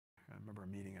remember a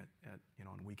meeting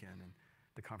on a weekend, and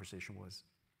the conversation was,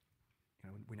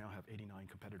 we now have 89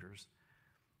 competitors.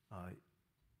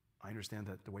 I understand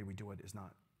that the way we do it is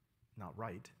not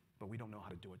right, but we don't know how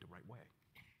to do it the right way.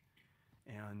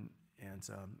 And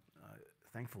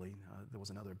thankfully, there was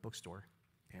another bookstore,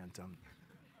 and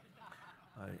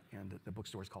the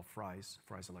bookstore is called Fry's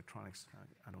Electronics.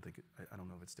 I don't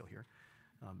know if it's still here.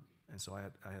 And so I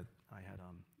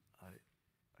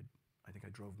think I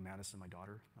drove Madison, my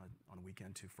daughter, on a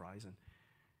weekend to Fry's,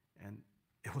 and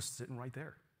it was sitting right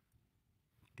there,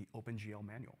 the OpenGL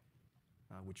manual,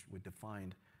 which would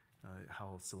define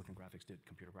how Silicon Graphics did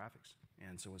computer graphics.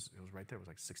 And so it was right there. It was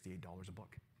like $68 a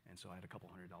book. And so I had a couple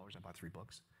 $100. I bought 3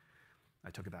 books. I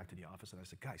took it back to the office, and I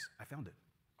said, guys, I found it,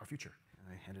 our future. And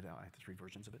I handed it out. I had 3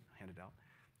 versions of it. I handed it out.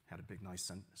 Had a big, nice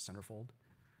centerfold.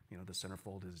 The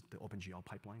centerfold is the OpenGL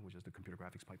pipeline, which is the computer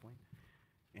graphics pipeline.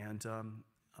 And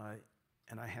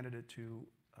I handed it to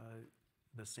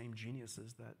the same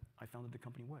geniuses that I founded the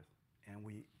company with. And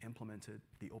we implemented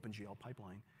the OpenGL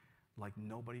pipeline like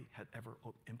nobody had ever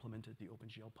implemented the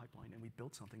OpenGL pipeline, and we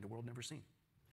built something the world never seen.